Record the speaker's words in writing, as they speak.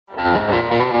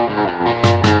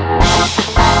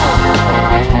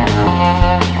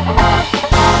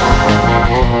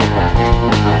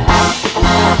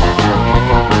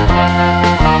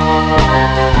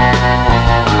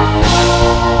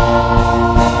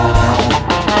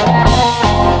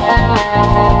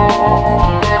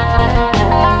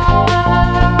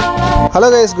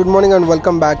guys, good morning and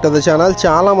welcome back to the channel.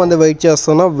 చాలా మంది wait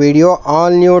చేస్తున్న video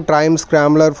all new ట్రైమ్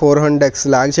scrambler 400X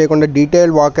log చేయకుండా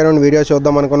detail walk around video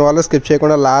చూద్దాం అనుకున్న వాళ్ళు స్కిప్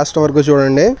చేయకుండా లాస్ట్ వరకు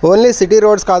చూడండి. ఓన్లీ సిటీ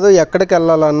రోడ్స్ కాదు, ఎక్కడికి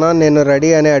వెళ్ళాలన్నా నేను రెడీ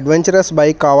అనే అడ్వెంచరస్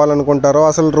బైక్ కావాలనుకుంటారో,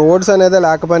 అసలు రోడ్స్ అనేది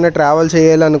లేకపోయినా ట్రావెల్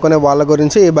చేయాలనుకునే వాళ్ళ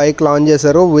గురించి ఈ బైక్ లాంచ్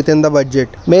చేశారు with in the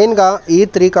budget. Main గా ఈ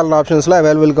 3 కలర్ ఆప్షన్స్ లో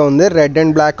అవైలబుల్ గా ఉంది. రెడ్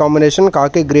అండ్ బ్లాక్ కాంబినేషన్,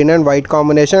 కాకి green and white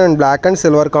combination and black and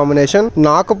silver combination.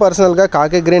 నాకు పర్సనల్ గా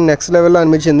కాకి గ్రీన్ నెక్స్ట్ లెవెల్ లో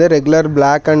అనిపించింది regular black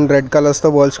and red colours తో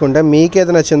పోల్చుకుంటే. మీకు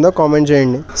ఏది నచ్చిందో కామెంట్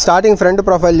చేయండి. స్టార్టింగ్ ఫ్రంట్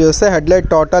ప్రొఫైల్ చూస్తే హెడ్ లైట్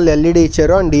టోటల్ ఎల్ఈడి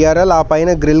ఇచ్చారు అండ్ డిఆర్ఎల్, ఆ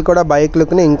పైన గ్రిల్ కూడా బైక్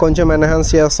లుక్ ని ఇంకొంచెం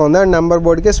ఎన్హాన్స్ చేస్తుంది అండ్ నెంబర్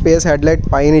బోర్డ్ కి స్పేస్ హెడ్ లైట్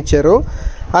పైన ఇచ్చారు.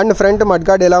 అండ్ ఫ్రంట్ మడ్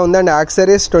గార్డ్ ఎలా ఉంది అండ్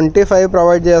యాక్సరీస్ 25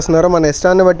 ప్రొవైడ్ చేస్తున్నారు. మన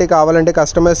ఇష్టాన్ని బట్టి కావాలంటే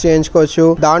కస్టమైజ్ చేయించుకోవచ్చు.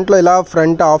 దాంట్లో ఇలా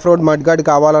front of road mud gourd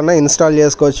కావాలన్నా ఇన్స్టాల్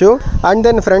చేసుకోవచ్చు. And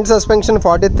then front suspension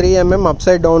 43mm up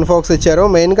side down folks ఇచ్చారు.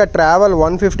 మెయిన్ గా ట్రావెల్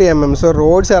 150mm, సో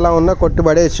రోడ్స్ ఎలా ఉన్నా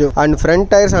కొట్టుబడేయచ్చు. అండ్ ఫ్రంట్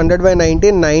టైర్స్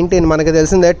 100/19 మనకి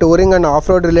తెలిసిందే touring and of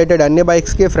road related అన్ని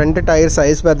బైక్స్ కి ఫ్రంట్ టైర్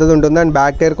సైజ్ పెద్దది ఉంటుంది అండ్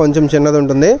బ్యాక్ టైర్ కొంచెం చిన్నది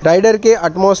ఉంటుంది. రైడర్ కి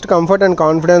అట్మోస్ట్ కంఫర్ట్ అండ్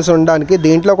కాన్ఫిడెన్స్ ఉండడానికి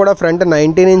దీంట్లో కూడా front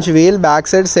 19" wheel,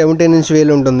 back side 17" wheel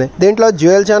ఉంటుంది. దీంట్లో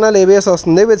డ్యూయల్ ఛానల్ ఏబిఎస్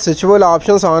వస్తుంది with switchable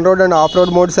options. On road and of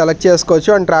road mode select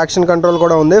చేసుకోవచ్చు అండ్ ట్రాక్షన్ కంట్రోల్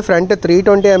కూడా ఉంది. ఫ్రంట్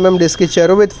 320mm డిస్క్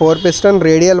ఇచ్చారు with 4 piston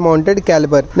radial mounted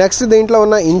calliper. Next దీంట్లో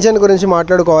ఉన్న ఇంజన్ గురించి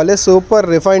మాట్లాడుకోవాలి. సూపర్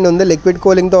రిఫైన్డ్ ఉంది, లిక్విడ్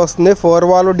కూలింగ్ తో వస్తుంది. 4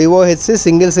 valve డివోహెచ్సి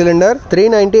single cylinder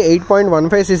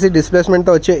 398.15cc displacement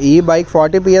తో వచ్చే ఈ bike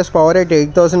 40 PS power at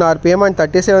 8000 RPM and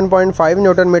 37.5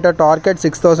 Nm torque at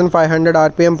 6500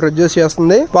 RPM produce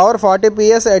చేస్తుంది. పవర్ 40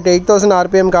 PS ఎట్ 8000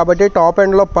 RPM కాబట్టి టాప్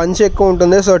ఎండ్ లో పంచ్ ఎక్కువ ఉంటుంది.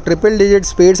 So triple digit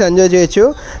speeds enjoy చేయొచ్చు.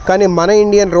 కానీ మన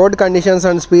Indian road conditions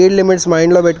and speed limits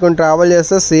mind లో పెట్టుకుని ట్రావెల్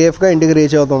చేస్తే సేఫ్ గా ఇంటికి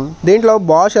రీచ్ అవుతాం. దీంట్లో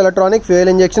Bosch electronic fuel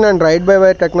injection and ride by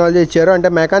wire technology ఇచ్చారు.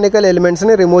 అంటే మెకానికల్ ఎలిమెంట్స్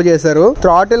ని రిమూవ్ చేశారు.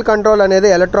 థ్రాటిల్ కంట్రోల్ అనేది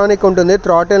ఎలక్ట్రానిక్ ఉంటుంది.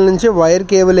 థ్రాటిల్ నుంచి వైర్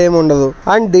కేబుల్ ఏమి ఉండదు.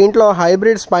 అండ్ దీంట్లో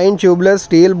hybrid spine tubeless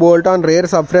steel bolt on rare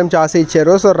sub frame chassis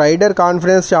ఇచ్చారు. సో రైడర్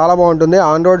కాన్ఫిడెన్స్ చాలా బాగుంటుంది,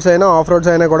 ఆన్ రోడ్స్ అయినా ఆఫ్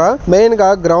రోడ్స్ అయినా కూడా. మెయిన్ గా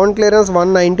గ్రౌండ్ క్లియరెన్స్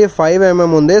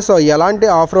 195mm ఉంది. సో ఎలాంటి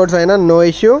ఆఫ్ రోడ్స్ అయినా నో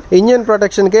ఇష్యూ. ఇంజిన్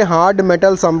ప్రొటెక్షన్ కి హార్డ్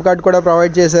మెటల్ సమ్ కార్డ్ కూడా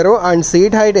ప్రొవైడ్ చేశారు. And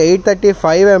seat height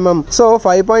 835mm, so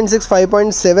 5.6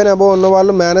 5.7 above ఉన్న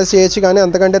వాళ్ళు మేనేజ్ చేయొచ్చు, కానీ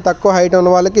అంతకంటే తక్కువ హైట్ ఉన్న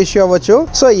వాళ్ళకి ఇష్యూ అవ్వచ్చు.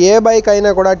 సో ఏ బైక్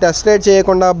అయినా కూడా టెస్ట్ రైడ్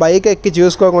చేయకుండా, బైక్ ఎక్కి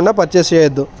చూసుకోకుండా పర్చేస్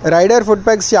చేయొద్దు. రైడర్ ఫుట్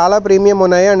ప్యాక్స్ చాలా ప్రీమియం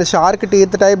ఉన్నాయి and shark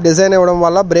teeth type design ఇవ్వడం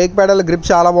వల్ల బ్రేక్ పెడల్ గ్రిప్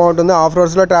చాలా బాగుంటుంది ఆఫ్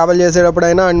రోడ్స్ లో ట్రావెల్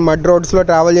చేసేటప్పుడైనా అండ్ మడ్ రోడ్స్ లో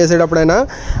ట్రావెల్ చేసేటప్పుడైనా.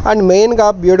 అండ్ మెయిన్ గా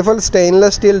beautiful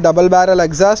stainless steel double barrel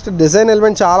exhaust, design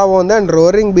element చాలా బాగుంది అండ్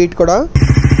రోరింగ్ బీట్ కూడా.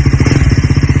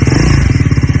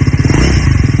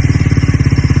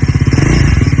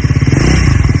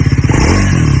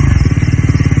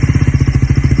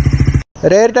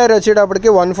 రేర్ టైర్ వచ్చేటప్పటికి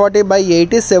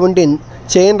 140/80 17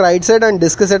 chain right side and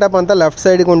disc setup అంతా లెఫ్ట్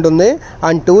సైడ్ కి ఉంటుంది.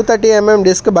 And 230mm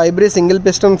disc బైబ్రీ single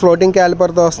piston floating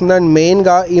calliper తో వస్తుంది. అండ్ మెయిన్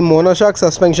గా ఈ మోనోషాక్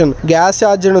సస్పెన్షన్ గ్యాస్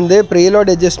చార్జర్ ఉంది, ప్రీలోడ్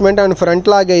అడ్జస్ట్మెంట్ అండ్ ఫ్రంట్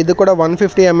లాగే ఇది కూడా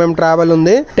 150mm ట్రావెల్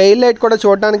ఉంది. టైల్ లైట్ కూడా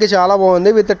చూడడానికి చాలా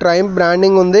బాగుంది విత్ ట్రైమ్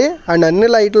బ్రాండింగ్ ఉంది అండ్ అన్ని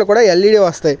లైట్లు కూడా ఎల్ఈడి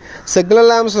వస్తాయి. Signal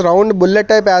lamps round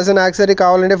bullet type as an యాక్సరీ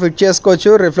కావాలంటే ఫిట్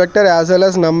చేసుకోవచ్చు. Reflector as well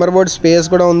as number board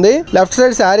space కూడా ఉంది. లెఫ్ట్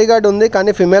సైడ్ శారీ గార్డ్ ఉంది,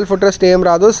 కానీ ఫిమేల్ ఫుట్ రెస్ట్ ఏం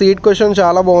రాదు. సీట్ కుషన్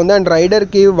చాలా బాగుంది అండ్ రైడర్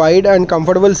కి వైడ్ అండ్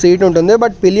కంఫర్టబుల్ సీట్ ఉంటుంది.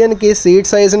 బట్ పిలియన్ కి సీట్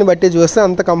సైజ్ ని బట్టి చూస్తే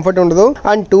అంత కంఫర్ట్ ఉండదు.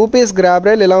 అండ్ 2 పీస్ గ్రాబ్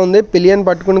రైల్ ఇలా ఉంది పిలియన్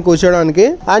పట్టుకుని కూర్చోడానికి.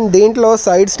 అండ్ దీంట్లో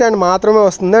సైడ్ స్టాండ్ మాత్రమే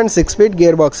వస్తుంది and 6 speed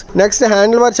gear box. Next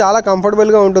handle bar చాలా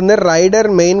కంఫర్టబుల్ గా ఉంటుంది. రైడర్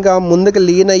మెయిన్ గా ముందుకు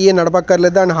లీన్ అయ్యి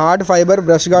నడపక్కర్లేదు and hard fibre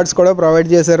brush guards కూడా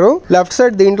ప్రొవైడ్ చేశారు. లెఫ్ట్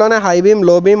సైడ్ దీంట్లోనే హై బీమ్,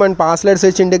 లో beam and pass light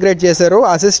switch integrate చేశారు.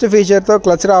 అసిస్ట్ ఫీచర్ తో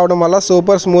క్లచ్ రావడం వల్ల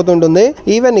సూపర్ స్మూత్ ఉంటుంది.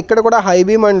 ఈవెన్ ఇక్కడ కూడా హై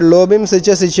బీమ్ అండ్ లో బీమ్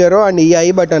స్విచెస్ ఇచ్చారు. అండ్ ఈ ఐ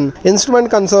బటన్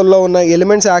ఇన్స్ట్రుమెంట్ కన్సోల్ లో ఉన్న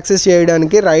ఎలిమెంట్స్ యాక్సెస్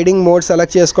చేయడానికి, రైడింగ్ మోడ్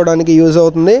సెలెక్ట్ చేసుకోవడానికి యూజ్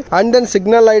అవుతుంది. And then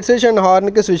signal light switch and horn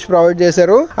కి స్విచ్ ప్రొవైడ్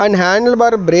చేశారు. And handle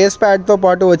bar brace pad తో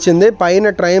పాటు వచ్చింది. పైన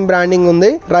ట్రైమ్ బ్రాండింగ్ ఉంది.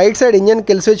 Right side engine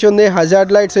kill switch ఉంది,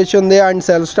 హజార్డ్ లైట్ స్విచ్ ఉంది and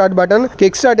self start button.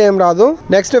 Kick start ఏం రాదు.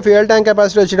 నెక్స్ట్ ఫ్యూయల్ ట్యాంక్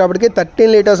కెపాసిటీ వచ్చేటప్పటికి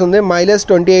 13 లీటర్స్ ఉంది. మైలేజ్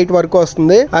 28 వరకు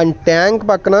వస్తుంది. అండ్ ట్యాంక్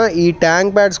పక్కన ఈ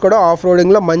ట్యాంక్ ప్యాడ్స్ కూడా ఆఫ్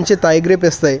రోడింగ్ లో మంచి థై గ్రిప్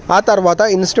ఇస్తాయి. ఆ తర్వాత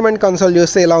ఇన్స్ట్రుమెంట్ కన్సోల్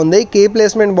చూస్తే ఇలా ఉంది. కీ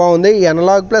ప్లేస్మెంట్ బాగుంది.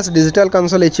 ఎనలాగ్ ప్లస్ డిజిటల్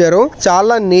కన్సోల్ ఇచ్చారు.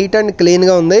 చాలా నీట్ అండ్ క్లీన్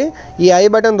గా ఉంది. ఈ ఐ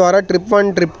బటన్ ద్వారా trip 1,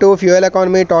 trip 2, fuel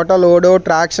economy, total ఓడో,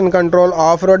 traction control,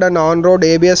 of road and on road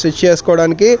ABS switch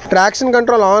చేసుకోవడానికి. ట్రాక్షన్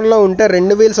కంట్రోల్ ఆన్ లో ఉంటే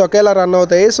 2 వీల్స్ ఒకేలా రన్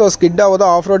అవుతాయి. సో స్కిడ్ అవ్వదు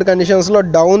ఆఫ్ రోడ్ కండిషన్స్ లో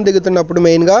డౌన్ దిగుతున్నప్పుడు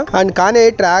మెయిన్ గా. అండ్ కానీ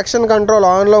ట్రాక్షన్ కంట్రోల్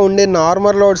ఆన్ లో ఉండి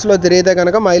నార్మల్ రోడ్స్ లో తిరిగితే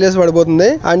కనుక మైలేజ్ పడిపోతుంది.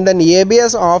 And then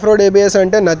ABS, of road ABS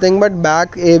అంటే నథింగ్ బట్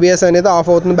బ్యాక్ ఏబిఎస్ అనేది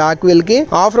ఆఫ్ అవుతుంది బ్యాక్ వీల్ కి.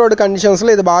 ఆఫ్ రోడ్ కండిషన్స్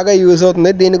లో ఇది బాగా యూజ్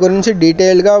అవుతుంది. దీని గురించి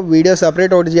డీటెయిల్ గా వీడియో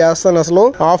సెపరేట్ ఒకటి చేస్తాను. అసలు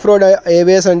ఆఫ్ రోడ్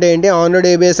ఏబిఎస్ అంటే ఏంటి, ఆన్ రోడ్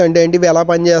ఏబిఎస్ అంటే ఏంటివి ఎలా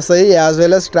పనిచేస్తాయి, as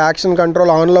well as traction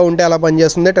control on లో ఉంటే ఎలా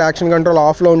పనిచేస్తుంది, ట్రాక్షన్ కంట్రోల్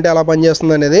ఆఫ్ లో ఉంటే ఎలా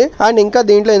పనిచేస్తుంది అనేది. అండ్ ఇంకా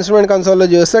దీంట్లో ఇన్స్ట్రుమెంట్ కన్సోల్ లో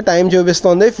చూస్తే టైం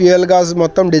చూపిస్తుంది, ఫ్యూయల్ గాజ్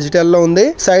మొత్తం డిజిటల్ లో ఉంది,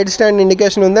 సైడ్ స్టాండ్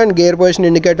ఇండికేషన్ ఉంది అండ్ గేర్ పొజిషన్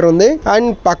ఇండికేటర్ ఉంది అండ్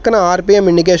పక్కన ఆర్పిఎం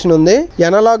ఇండికేషన్ ఉంది.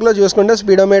 ఎనలాగ్ లో చూసుకుంటే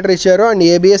స్పీడోమీటర్ ఇచ్చారు అండ్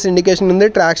ఏబిఎస్ ఇండికేషన్ ఉంది,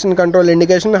 traction control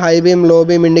indication, high beam లో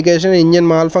beam indication, engine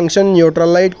mall function,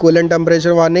 neutral light, coolant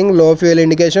temperature warning, లో ఫ్యూయల్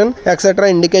ఇండికేషన్ ఎక్సెట్రా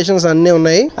ఇండికేషన్స్ అన్ని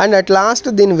ఉన్నాయి. అండ్ అట్ లాస్ట్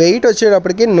దీని వెయిట్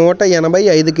వచ్చేటప్పటికి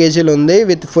 185 kg ఉంది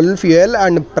with full fuel.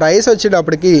 And price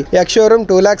వచ్చేటప్పటికి ex showroom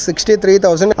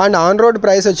 2,63,000 and on road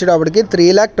price వచ్చేటప్పటికి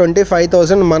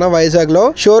 3,25,000 మన వైజాగ్ లో.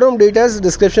 షోరూమ్ డీటెయిల్స్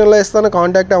డిస్క్రిప్షన్ లో ఇస్తాను,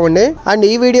 కాంటాక్ట్ అవ్వండి. అండ్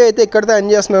ఈ వీడియో అయితే ఇక్కడితో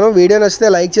ఎండ్ చేస్తున్నాను. వీడియో నచ్చితే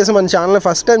లైక్ చేసి మన ఛానల్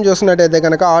ఫస్ట్ టైం చూస్తున్నట్టయితే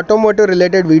కనుక ఆటోమోటివ్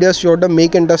రిలేటెడ్ వీడియోస్ చూడడం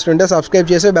మీకు ఇంట్రెస్ట్ ఉంటే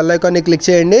సబ్స్క్రైబ్ చేసి బెల్ ఐకాన్ ని క్లిక్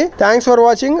చేయండి. Thanks for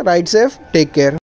watching. Ride safe, take care.